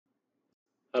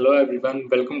Hello everyone,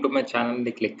 welcome to my channel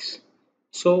The Clicks.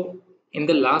 So in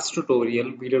the last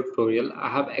video tutorial, I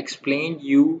have explained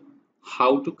you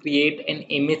how to create an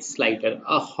image slider,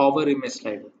 a hover image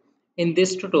slider. In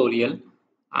this tutorial,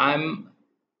 I'm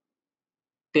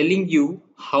telling you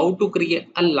how to create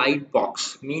a light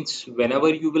box. Means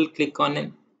whenever you will click on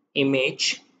an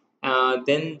image,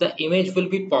 then the image will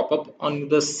be pop up on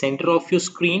the center of your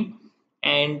screen,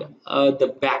 and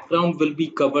the background will be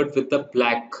covered with the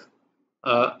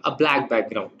a black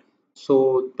background.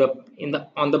 So the in the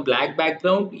on the black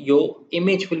background your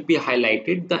image will be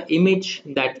highlighted, the image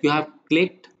that you have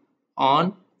clicked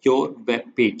on your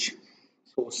web page.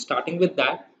 So starting with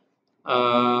that,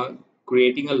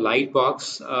 creating a light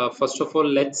box, first of all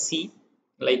let's see.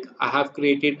 Like I have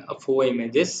created a four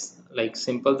images, like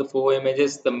simple, the four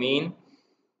images, the main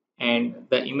and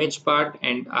the image part,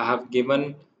 and I have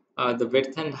given the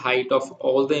width and height of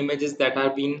all the images that are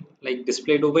being like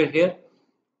displayed over here.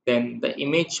 Then the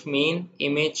image main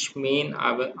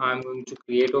I'm going to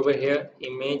create over here,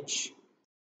 image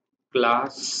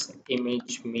class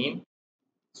image main.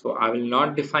 So I will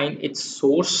not define its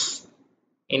source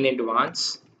in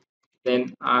advance.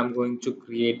 Then I'm going to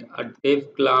create a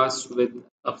div class with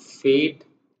a fade.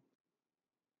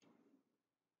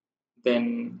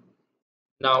 Then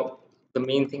now the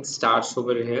main thing starts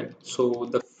over here. So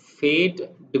the fade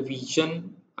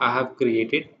division I have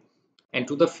created, and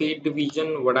to the fade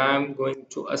division what I am going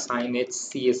to assign its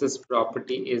CSS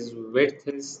property is width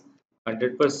is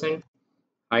 100%,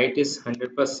 height is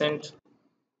 100%.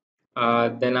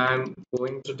 Then I'm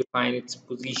going to define its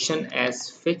position as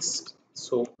fixed,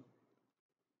 so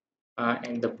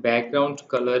and the background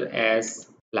color as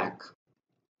black.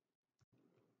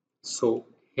 So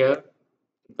here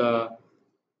the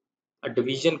a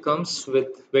division comes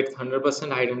with width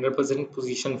 100%, height 100%,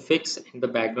 position fixed, and the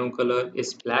background color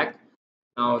is black.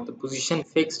 Now the position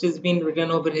fixed is being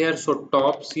written over here, so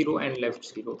top 0 and left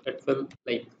 0. It will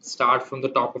like start from the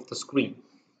top of the screen.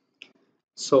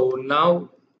 So now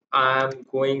I'm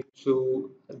going to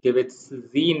give it z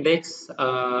index.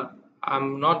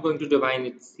 I'm not going to define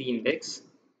its z index.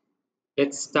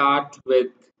 Let's start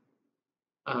with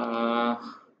uh,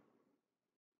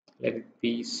 let it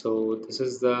be. So this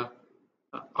is the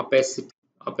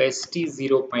opacity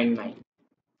 0.9.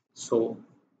 So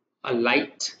a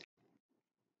light,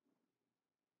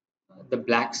 the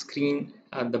black screen,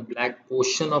 the black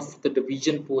portion of the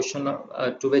division portion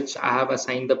to which I have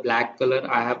assigned the black color,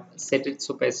 I have set its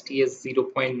opacity as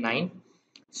 0.9,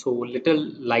 so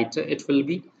little lighter it will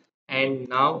be. And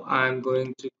now I'm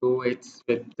going to go with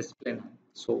display none,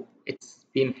 so it's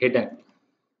been hidden.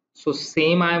 So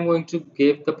same I'm going to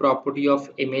give the property of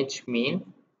image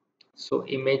main. So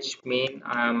image main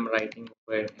I'm writing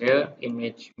over here,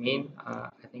 image main. I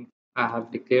think I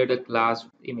have declared a class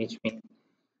with image main.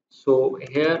 So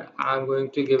here I'm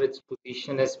going to give its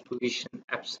position as position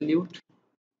absolute,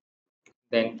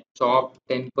 then top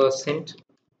 10%.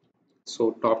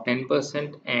 So top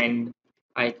 10%, and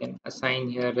I can assign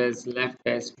here as left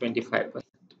as 25%.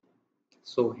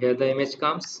 So here the image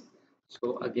comes.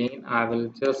 So again, I will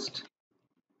just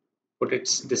put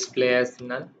its display as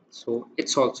none. So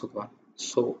it's also gone.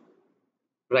 So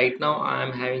right now I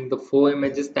am having the four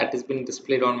images that has been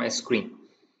displayed on my screen.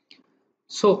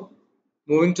 So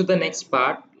moving to the next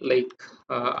part, like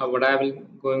what I will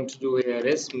going to do here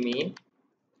is main,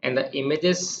 and the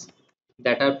images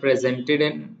that are presented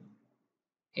in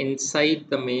inside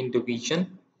the main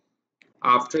division.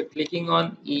 After clicking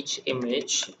on each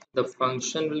image, the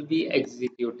function will be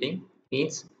executing,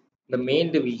 means the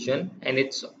main division and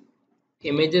its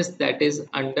images that is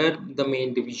under the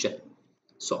main division.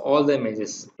 So all the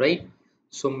images, right?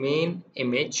 So main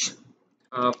image,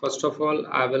 first of all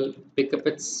I will pick up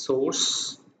its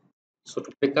source. So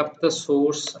to pick up the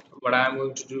source, what I am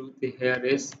going to do here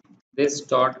is this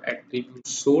dot attribute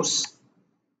source.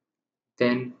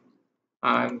 Then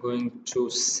I'm going to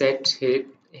set it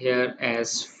here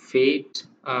as fade,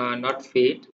 not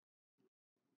fade,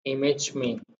 image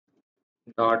main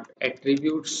dot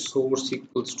attribute source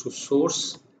equals to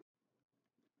source.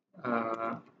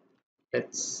 Uh,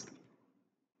 let's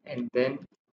and then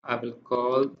I will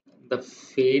call the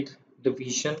fade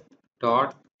division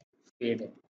dot fade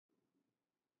in.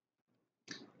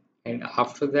 And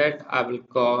after that I will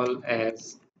call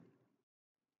as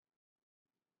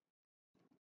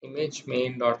image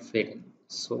main dot fade in.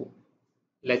 So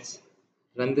let's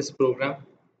run this program.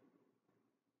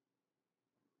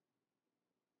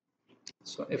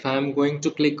 So if I am going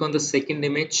to click on the second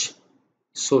image,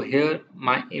 so here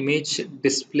my image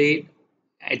displayed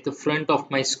at the front of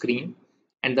my screen,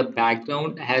 and the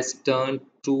background has turned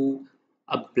to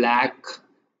a black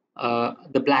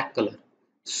the black color.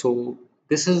 So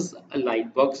this is a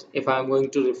light box. If I'm going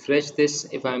to refresh this,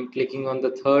 if I'm clicking on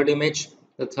the third image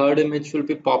will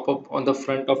be pop up on the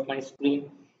front of my screen.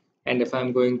 And if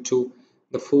I'm going to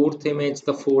the fourth image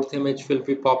will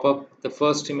be pop up. The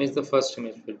first image will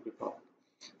be pop up.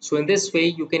 So in this way,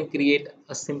 you can create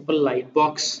a simple light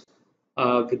box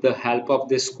with the help of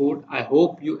this code. I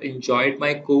hope you enjoyed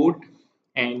my code,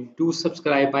 and do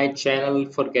subscribe my channel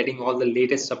for getting all the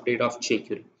latest update of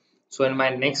jQuery. So in my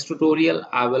next tutorial,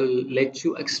 I will let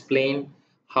you explain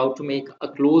how to make a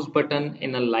close button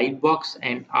in a light box,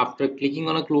 and after clicking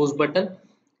on a close button,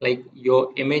 like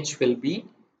your image will be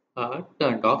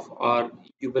turned off, or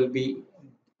you will be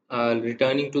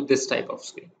returning to this type of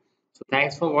screen. So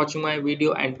thanks for watching my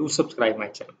video, and do subscribe my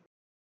channel.